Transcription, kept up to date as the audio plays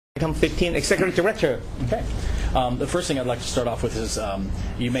Item 15, Executive Director. Okay. The first thing I'd like to start off with is,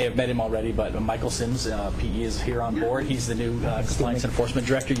 you may have met him already, but Michael Sims, PE, is here on board. He's the new Compliance Enforcement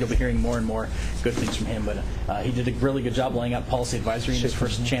Director. You'll be hearing more and more good things from him, but he did a really good job laying out policy advisory in his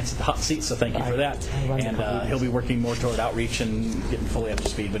first chance at the hot seat, so thank you for that. And he'll be working more toward outreach and getting fully up to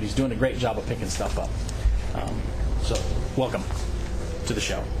speed, but he's doing a great job of picking stuff up. So, welcome to the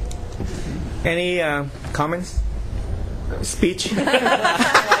show. Any comments? Speech?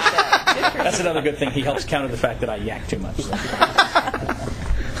 That's another good thing. He helps counter the fact that I yak too much. So.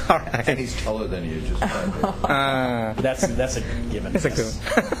 All right. And he's taller than you, just That's a given. That's a good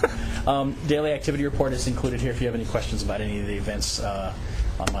one. Daily activity report is included here if you have any questions about any of the events on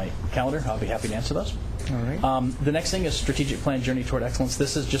my calendar. I'll be happy to answer those. All right. The next thing is Strategic Plan Journey Toward Excellence.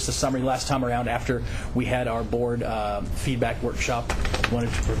 This is just a summary. Last time around, after we had our board feedback workshop,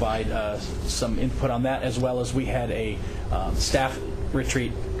 wanted to provide some input on that, as well as we had a staff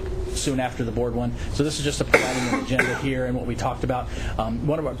retreat soon after the board one. So this is just providing an agenda here and what we talked about. Part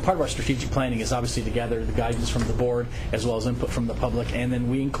of our strategic planning is obviously to gather the guidance from the board as well as input from the public, and then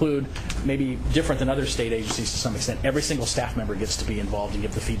we include, maybe different than other state agencies to some extent, every single staff member gets to be involved and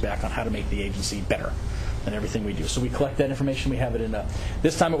give the feedback on how to make the agency better and everything we do. So we collect that information. We have it in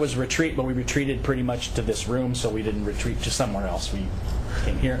this time it was a retreat, but we retreated pretty much to this room, so we didn't retreat to somewhere else. We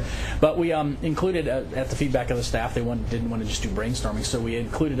came here. But we included, at the feedback of the staff, they didn't want to just do brainstorming, so we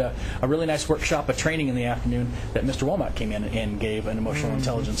included a really nice workshop, a training in the afternoon that Mr. Womack came in and gave an emotional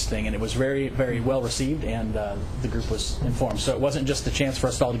intelligence thing, and it was very, very well received, and the group was informed. So it wasn't just a chance for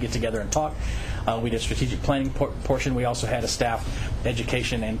us all to get together and talk. We did a strategic planning portion. We also had a staff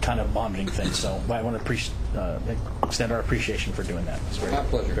education and kind of bonding thing, so I want to extend our appreciation for doing that. My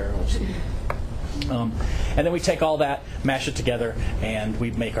pleasure. Very well received. And then we take all that, mash it together, and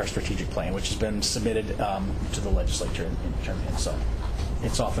we make our strategic plan, which has been submitted to the legislature in Germany. So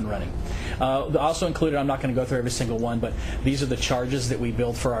it's off and running. Also included, I'm not going to go through every single one, but these are the charges that we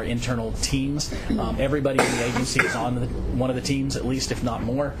build for our internal teams. Everybody in the agency is on one of the teams, at least, if not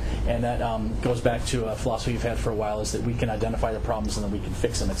more. And that goes back to a philosophy we've had for a while, is that we can identify the problems and then we can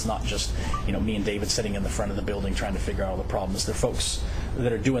fix them. It's not just me and David sitting in the front of the building trying to figure out all the problems. They're folks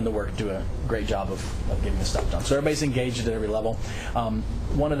that are doing the work, do a great job of getting the stuff done. So everybody's engaged at every level.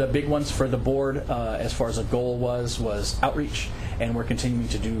 One of the big ones for the board, as far as a goal was outreach, and we're continuing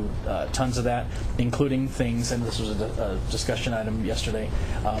to do tons of that, including things, and this was a discussion item yesterday,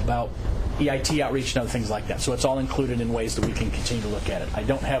 about EIT outreach and other things like that. So it's all included in ways that we can continue to look at it. I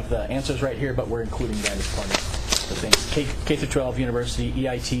don't have the answers right here, but we're including that as part of the things. K-12, university,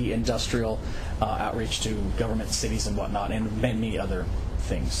 EIT, industrial, outreach to government, cities, and whatnot, and many other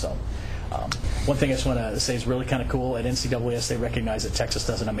things. So one thing I just want to say is really kind of cool. At NCAAS, they recognize that Texas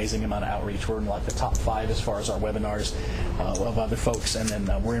does an amazing amount of outreach. We're in like the top 5 as far as our webinars of other folks, and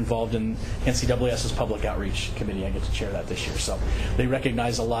then we're involved in NCAAS's public outreach committee. I get to chair that this year. So they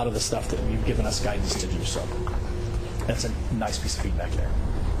recognize a lot of the stuff that you've given us guidance to do. So that's a nice piece of feedback there.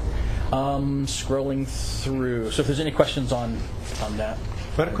 Scrolling through. So if there's any questions on that.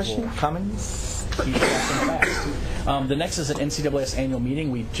 What a question? Comments? Keep walking fast. The next is an NCAAS annual meeting.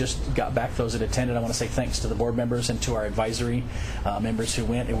 We just got back those that attended. I want to say thanks to the board members and to our advisory members who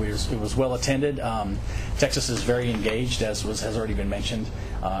went. It was well attended. Texas is very engaged, as has already been mentioned,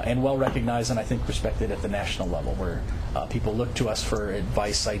 and well recognized and I think respected at the national level, where people look to us for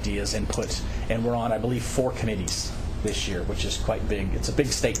advice, ideas, input, and we're on, I believe, 4 committees this year, which is quite big. It's a big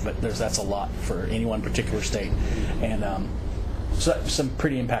state, but that's a lot for any one particular state, and so some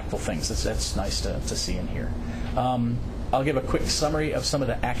pretty impactful things. That's nice to see in here. I'll give a quick summary of some of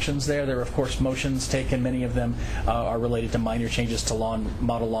the actions there. There are, of course, motions taken. Many of them are related to minor changes to law and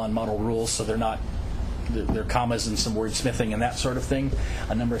model rules, so they're commas and some wordsmithing and that sort of thing.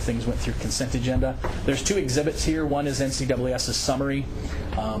 A number of things went through consent agenda. There's 2 exhibits here. One is NCAAS's summary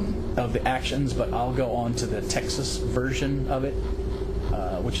of the actions, but I'll go on to the Texas version of it,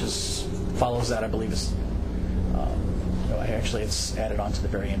 which follows that, I believe. Actually, it's added on to the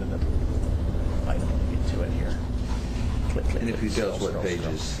very end of the item. Let me get to it here. Click, and if you tell us what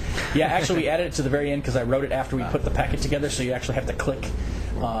pages. Yeah, actually, we added it to the very end because I wrote it after we put the packet together, so you actually have to click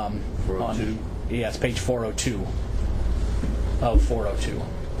 402? Yeah, it's page 402 of 402.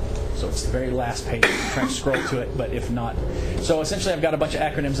 So it's the very last page. I'm trying to scroll to it, but if not. So essentially, I've got a bunch of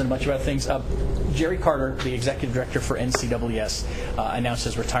acronyms and a bunch of other things. Jerry Carter, the executive director for NCAAS, announced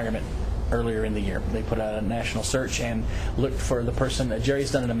his retirement earlier in the year. They put out a national search and looked for the person.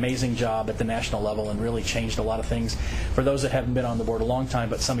 Jerry's done an amazing job at the national level and really changed a lot of things. For those that haven't been on the board a long time,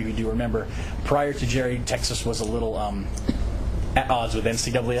 but some of you do remember, prior to Jerry, Texas was a little at odds with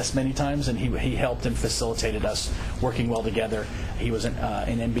NCAAS many times, and he helped and facilitated us working well together. He was an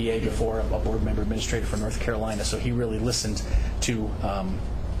MBA before, a board member administrator for North Carolina, so he really listened to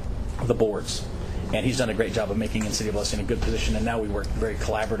the boards. And he's done a great job of making NCAA in a good position, and now we work very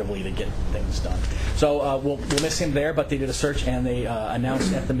collaboratively to get things done. So we'll miss him there, but they did a search, and they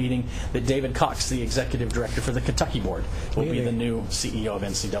announced at the meeting that David Cox, the executive director for the Kentucky board, will be the new CEO of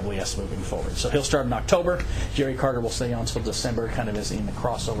NCAA moving forward. So he'll start in October. Jerry Carter will stay on until December, kind of as in the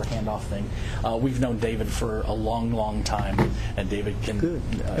crossover handoff thing. We've known David for a long, long time, and David can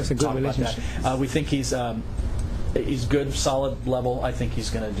That's a good talk about relationship. that. We think he's good, solid level. I think he's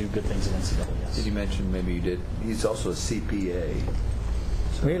going to do good things at NCAA. Did you mention, maybe you did, he's also a CPA.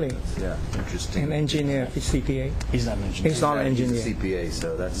 So Really? Yeah, interesting. An engineer, CPA. He's not an engineer. He's not an He's engineer. a CPA,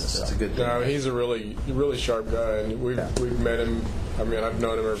 so that's a good thing. No, he's a really sharp guy, and we've met him. I mean, I've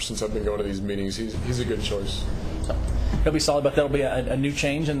known him ever since I've been going to these meetings. He's a good choice. So he'll be solid, but there'll be a new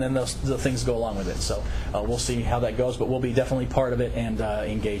change, and then the things go along with it. So we'll see how that goes, but we'll be definitely part of it and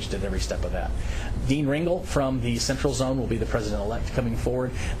engaged at every step of that. Dean Ringel from the Central Zone will be the president-elect coming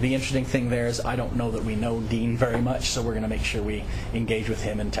forward. The interesting thing there is I don't know that we know Dean very much, so we're going to make sure we engage with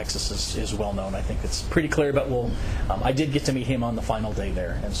him, and Texas is well known. I think it's pretty clear, but I did get to meet him on the final day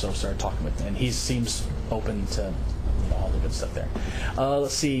there, and so started talking with him, and he seems open to all the good stuff there.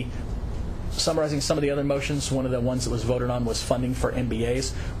 Let's see. Summarizing some of the other motions, one of the ones that was voted on was funding for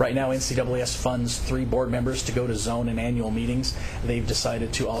MBAs. Right now, NCAAS funds 3 board members to go to zone and annual meetings. They've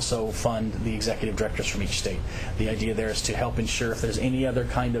decided to also fund the executive directors from each state. The idea there is to help ensure if there's any other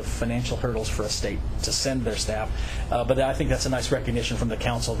kind of financial hurdles for a state to send their staff. But I think that's a nice recognition from the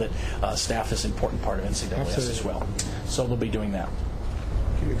council that staff is an important part of NCAAS as well. So they'll be doing that.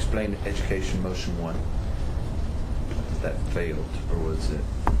 Can you explain Education Motion 1? That failed, or was it?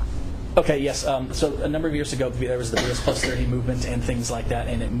 Okay, yes. So a number of years ago, there was the BS Plus 30 movement and things like that,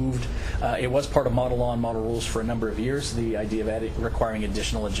 and it moved. It was part of Model Law and Model Rules for a number of years, the idea of requiring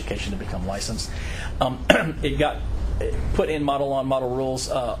additional education to become licensed. It got put in Model Law and Model Rules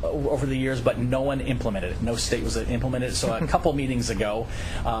over the years, but no one implemented it. No state was implemented it. So a couple meetings ago,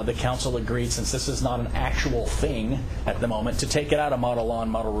 the council agreed, since this is not an actual thing at the moment, to take it out of Model Law and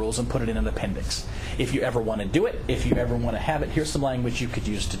Model Rules and put it in an appendix. If you ever want to do it, if you ever want to have it, here's some language you could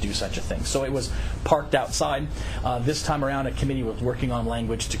use to do such a thing. So it was parked outside. This time around, a committee was working on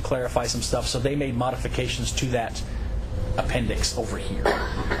language to clarify some stuff, so they made modifications to that appendix over here.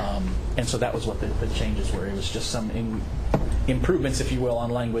 And so that was what the changes were. It was just some improvements, if you will, on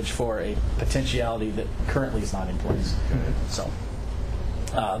language for a potentiality that currently is not in place. So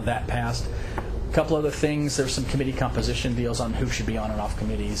that passed. A couple other things. There's some committee composition deals on who should be on and off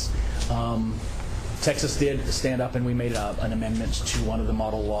committees. Texas did stand up, and we made an amendment to one of the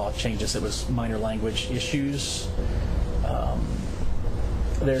model law changes that was minor language issues.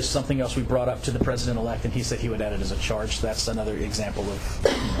 There's something else we brought up to the president-elect, and he said he would add it as a charge. So that's another example of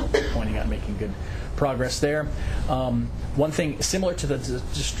pointing out making good progress there. One thing similar to the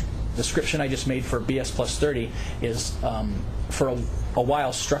description I just made for BS Plus 30 is for a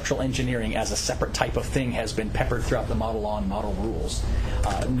while, structural engineering as a separate type of thing has been peppered throughout the Model Law and Model Rules.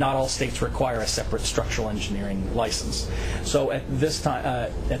 Not all states require a separate structural engineering license. So at this time,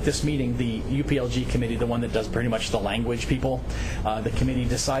 at this meeting, the UPLG committee, the one that does pretty much the language people, the committee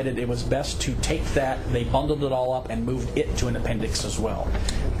decided it was best to take that. They bundled it all up and moved it to an appendix as well.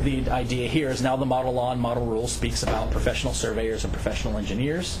 The idea here is now the Model Law and Model Rules speaks about professional surveyors and professional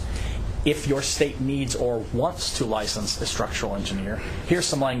engineers. If your state needs or wants to license a structural engineer, here's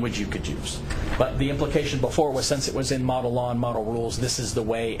some language you could use. But the implication before was, since it was in Model Law and Model Rules, this is the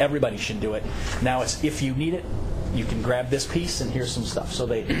way everybody should do it. Now it's, if you need it, you can grab this piece and here's some stuff. So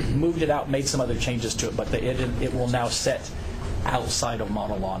they moved it out, made some other changes to it, but it will now set outside of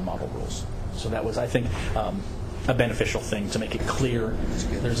Model Law and Model Rules. So that was, I think, a beneficial thing to make it clear.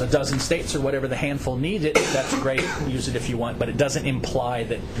 There's a dozen states or whatever, the handful need it. That's great. Use it if you want, but it doesn't imply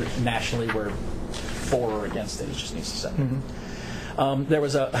that nationally we're for or against it. It just needs to say. Mm-hmm. There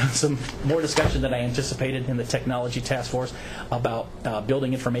was some more discussion than I anticipated in the technology task force about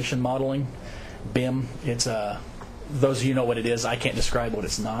building information modeling, BIM. It's those of you know what it is. I can't describe what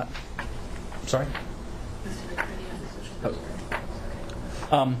it's not. Sorry?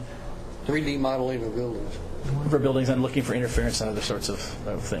 3D modeling of buildings. For buildings and looking for interference and other sorts of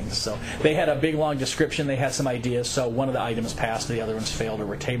things. So they had a big, long description. They had some ideas. So one of the items passed, the other ones failed or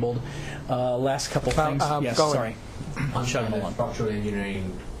were tabled. Last couple things. Yes, sorry. On the structural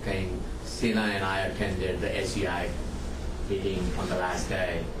engineering thing, Sina and I attended the SEI meeting on the last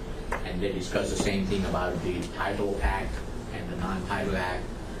day, and they discussed the same thing about the Title Act and the Non-Title Act,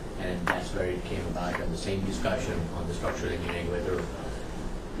 and that's where it came about, and the same discussion on the structural engineering, whether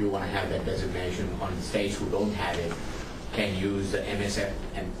you want to have that designation on the states who don't have it, can use the MSF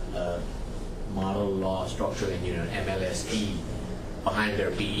and Model Law Structural Engineer, MLSE, behind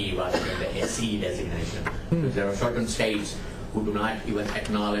their PE rather than the SE designation. Because there are certain states who do not even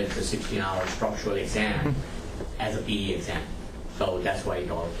acknowledge the 16-hour structural exam as a PE exam. So that's why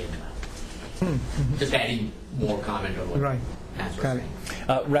it all came about. Just adding more comment on what Right. Matt was Got it.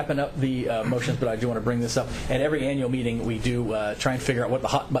 saying. Wrapping up the motions, but I do want to bring this up. At every annual meeting, we do try and figure out what the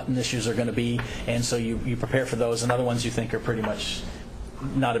hot button issues are going to be, and so you prepare for those, and other ones you think are pretty much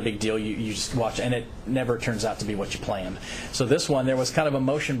not a big deal, you just watch, and it never turns out to be what you planned. So this one, there was kind of a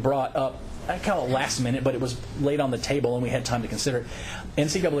motion brought up, I call it last minute, but it was laid on the table and we had time to consider it.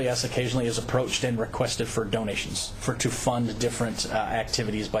 NCAAS occasionally is approached and requested for donations to fund different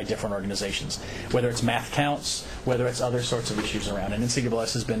activities by different organizations, whether it's math counts, whether it's other sorts of issues around. And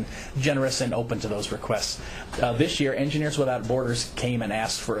NCAAS has been generous and open to those requests. This year, Engineers Without Borders came and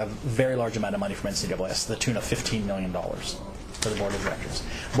asked for a very large amount of money from NCAAS, the tune of $15 million. For the board of directors.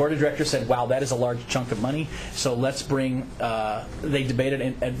 The board of directors said, wow, that is a large chunk of money, so let's bring, they debated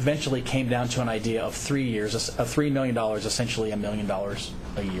and eventually came down to an idea of 3 years, of $3 million, essentially $1 million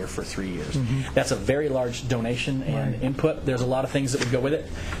a year for 3 years. That's a very large donation and input. There's a lot of things that would go with it,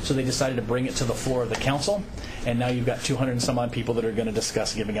 so they decided to bring it to the floor of the council, and now you've got 200 and some odd people that are going to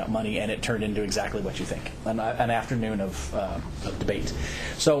discuss giving out money, and it turned into exactly what you think, an afternoon of debate.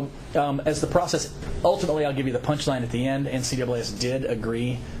 So as the process, ultimately I'll give you the punchline at the end. NCAA did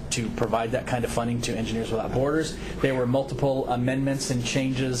agree to provide that kind of funding to Engineers Without Borders. There were multiple amendments and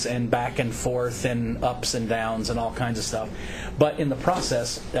changes and back and forth and ups and downs and all kinds of stuff. But in the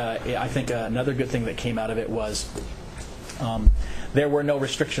process, I think another good thing that came out of it was there were no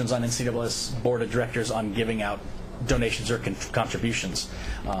restrictions on NCAA's board of directors on giving out donations or contributions.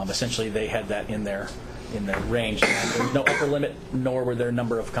 Essentially, they had that in their range. There was no upper limit, nor were there a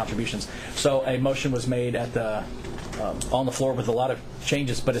number of contributions. So a motion was made at the on the floor with a lot of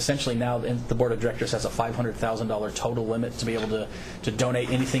changes, but essentially now the board of directors has a $500,000 total limit to be able to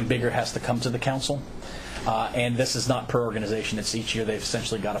donate. Anything bigger has to come to the council. And this is not per organization. It's each year they've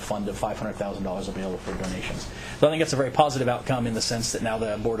essentially got a fund of $500,000 available for donations. So I think it's a very positive outcome in the sense that now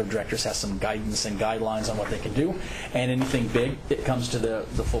the board of directors has some guidance and guidelines on what they can do. And anything big, it comes to the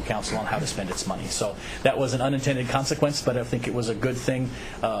full council on how to spend its money. So that was an unintended consequence, but I think it was a good thing.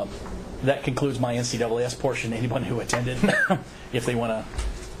 That concludes my NCAAS portion. Anyone who attended, if they want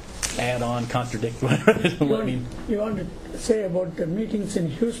to add on, contradict, whatever, let me. You want to say about the meetings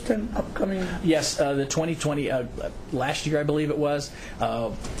in Houston upcoming? Yes, the 2020, last year I believe it was,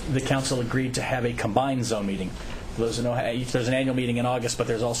 the council agreed to have a combined zone meeting. For those who know, there's an annual meeting in August, but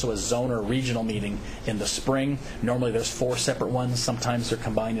there's also a zone or regional meeting in the spring. Normally there's 4 separate ones. Sometimes they're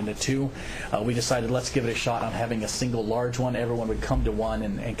combined into 2. We decided let's give it a shot on having a single large one. Everyone would come to one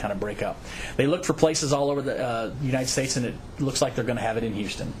and kind of break up. They looked for places all over the United States, and it looks like they're going to have it in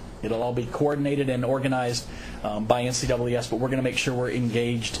Houston. It'll all be coordinated and organized by NCAAS, but we're going to make sure we're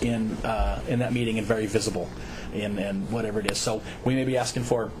engaged in that meeting and very visible in whatever it is. So we may be asking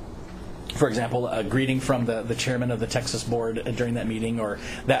for example, a greeting from the chairman of the Texas board during that meeting, or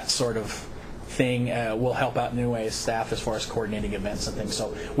that sort of thing will help out NUA's staff as far as coordinating events and things.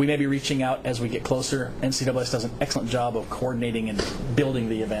 So we may be reaching out as we get closer. NCAAS does an excellent job of coordinating and building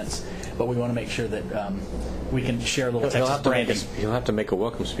the events, but we want to make sure that we can share a little Texas branding. He'll have to make a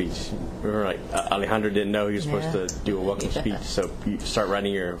welcome speech. Remember, like Alejandro didn't know he was supposed to do a welcome speech, so you start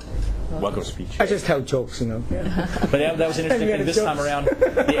writing your welcome speech. I just tell jokes, you know. But that was an interesting thing this time around.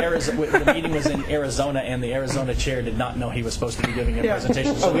 The meeting was in Arizona, and the Arizona chair did not know he was supposed to be giving a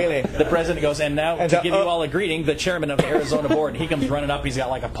presentation. So really? The president goes, and now to give you all a greeting, the chairman of the Arizona board, he comes running up. He's got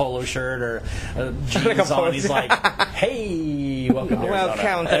like a polo shirt or jeans on. He's like, hey, welcome to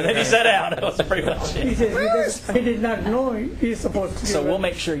Arizona. And then he sat down. That was pretty much it. He says he did not know he's supposed to. So we'll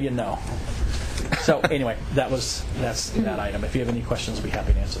make sure you know. So anyway, that's that item. If you have any questions, I'll be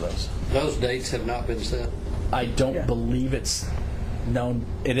happy to answer those. Those dates have not been set. I don't believe it's known.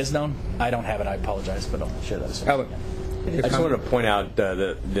 It is known. I don't have it. I apologize, but I'll share that as soon as I can. I just wanted to point out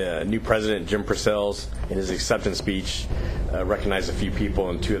the new president, Jim Purcell's, in his acceptance speech, recognized a few people,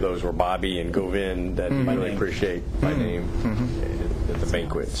 and 2 of those were Bobby and Govind that I really appreciate by name at the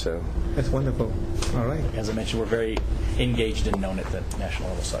banquet. So That's wonderful. All right. As I mentioned, we're very engaged and known at the national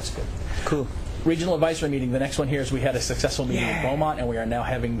level, so that's good. Cool. Regional advisory meeting. The next one here is we had a successful meeting in Beaumont, and we are now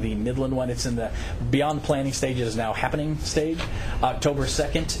having the Midland one. It's in the beyond planning stage. It is now happening stage. October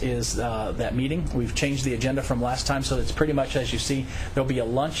 2nd is that meeting. We've changed the agenda from last time, so it's pretty much as you see. There'll be a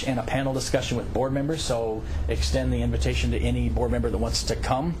lunch and a panel discussion with board members, so extend the invitation to any board member that wants to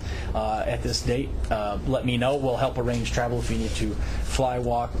come at this date. Let me know. We'll help arrange travel if you need to fly,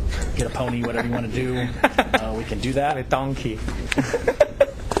 walk, get a pony, whatever you want to do. We can do that. A donkey.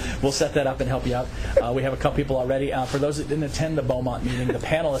 We'll set that up and help you out. We have a couple people already. For those that didn't attend the Beaumont meeting, the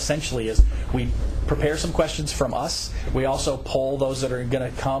panel essentially is we prepare some questions from us. We also poll those that are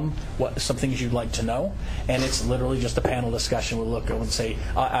going to come, some things you'd like to know. And it's literally just a panel discussion. We'll look and say,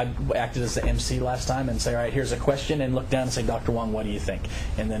 I acted as the MC last time and say, all right, here's a question, and look down and say, Dr. Wong, what do you think?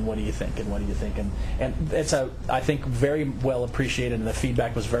 And then what do you think? And what do you think? And it's, I think, very well appreciated, and the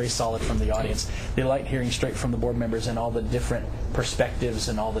feedback was very solid from the audience. They liked hearing straight from the board members and all the different perspectives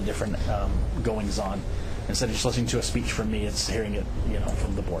and all the different goings-on. Instead of just listening to a speech from me, it's hearing it,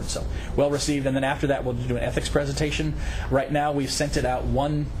 from the board. So well received. And then after that, we'll do an ethics presentation. Right now, we've sent it out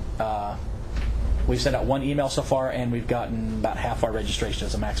one email so far, and we've gotten about half our registration.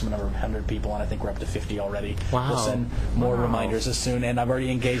 It's a maximum number of 100 people, and I think we're up to 50 already. Wow. We'll send more reminders as soon. And I've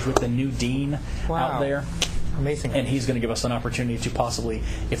already engaged with the new dean out there. Amazing. And he's going to give us an opportunity to possibly,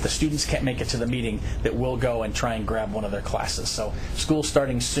 if the students can't make it to the meeting, that we'll go and try and grab one of their classes. So school's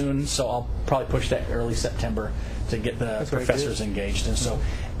starting soon, so I'll probably push that early September to get the professors engaged. And so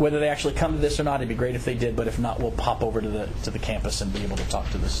whether they actually come to this or not, it'd be great if they did, but if not, we'll pop over to the campus and be able to talk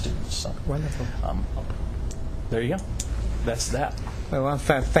to the students. So Wonderful. there you go. That's that. I want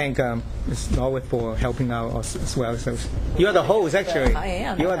to thank Ms. Norwood for helping out us as well. So you are the host, actually. I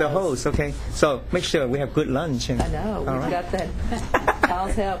am. You are the host, okay. So make sure we have good lunch. And, I know. We've got that.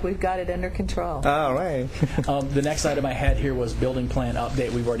 Kyle's help. We've got it under control. All right. The next item I had here was building plan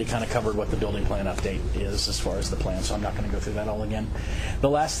update. We've already kind of covered what the building plan update is as far as the plan, so I'm not going to go through that all again. The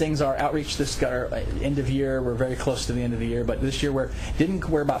last things are outreach. This end of year. We're very close to the end of the year, but this year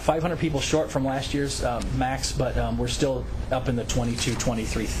we're about 500 people short from last year's max, but we're still up in the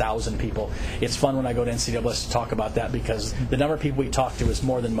 23,000 people. It's fun when I go to NCAA to talk about that because the number of people we talk to is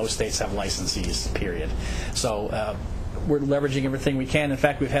more than most states have licensees, period. So we're leveraging everything we can. In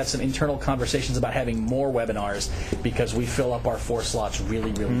fact, we've had some internal conversations about having more webinars because we fill up our 4 slots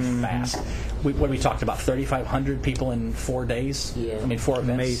really, really fast. What we talked about, 3,500 people in 4 days? Yeah. I mean, 4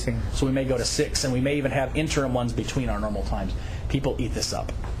 events. Amazing. So we may go to 6, and we may even have interim ones between our normal times. People eat this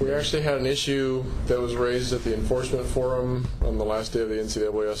up. We actually had an issue that was raised at the enforcement forum on the last day of the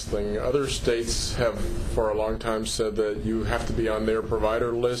NCAAS thing. Other states have, for a long time, said that you have to be on their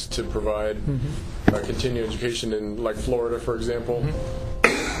provider list to provide continuing education in, like Florida, for example.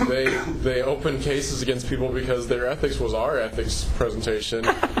 They opened cases against people because their ethics was our ethics presentation,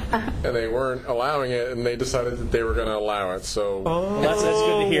 and they weren't allowing it, and they decided that they were going to allow it. So That's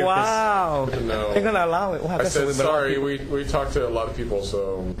good to hear. 'Cause Wow. No. They're going to allow it. Wow, I that's said, a sorry, we talked to a lot of people,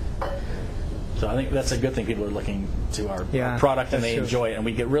 so So I think that's a good thing. People are looking to our product and that's they true. enjoy it, and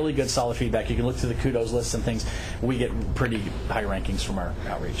we get really good, solid feedback. You can look through the kudos lists and things. We get pretty high rankings from our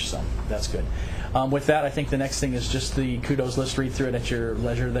outreach, so that's good. With that, I think the next thing is just the kudos list. Read through it at your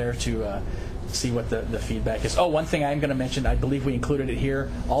leisure there to see what the feedback is. Oh, one thing I am going to mention, I believe we included it here.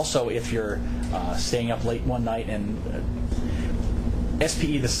 Also, if you're staying up late one night and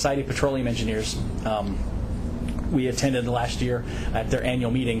SPE, the Society of Petroleum Engineers, we attended last year at their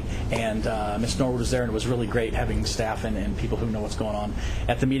annual meeting, and Ms. Norwood was there, and it was really great having staff and people who know what's going on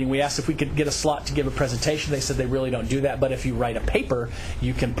at the meeting. We asked if we could get a slot to give a presentation. They said they really don't do that, but if you write a paper,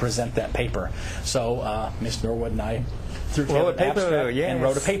 you can present that paper. So Ms. Norwood and I threw together an abstract and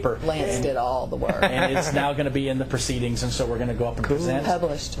wrote a paper. Lance did all the work. And it's now going to be in the proceedings, and so we're going to go up and present.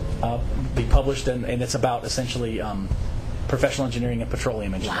 Be published, and it's about essentially professional engineering and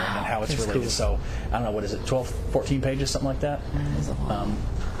petroleum engineering and how it's related. Cool. So I don't know, what is it, 12, 14 pages, something like that? That is a lot.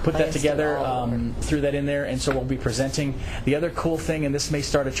 Put that Lance did together, all the work. threw that in there, and so we'll be presenting. The other cool thing, and this may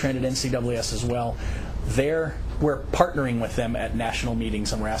start a trend at NCAAS as well, we're partnering with them at national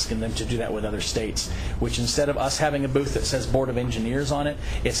meetings, and we're asking them to do that with other states, which instead of us having a booth that says Board of Engineers on it,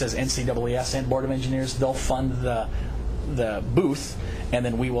 it says NCAAS and Board of Engineers. They'll fund the booth, and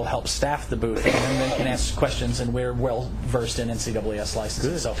then we will help staff the booth, and then they can ask questions, and we're well versed in NCAAS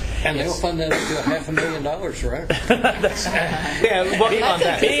licensing. So, And they'll fund that up to $500,000, right? Yeah, working on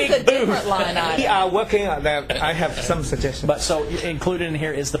that. This is a different line We item. are working on that. I have some suggestions. But so included in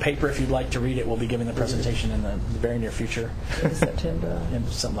here is the paper if you'd like to read it. We'll be giving the presentation in the very near future, In September. and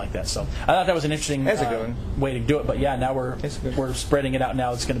something like that. So I thought that was an interesting That's a good one. way to do it. But yeah, now That's good. we're spreading it out.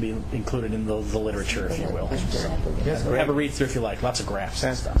 Now it's going to be included in the literature, if you will. That's So great. have a read through if you like. Lots of graphs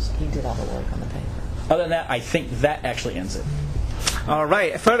and That's- stuff. He did all the work on the paper. Other than that, I think that actually ends it. All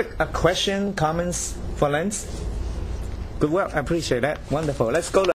right. Further question, comments for Lance? Good work. I appreciate that. Wonderful. Let's go to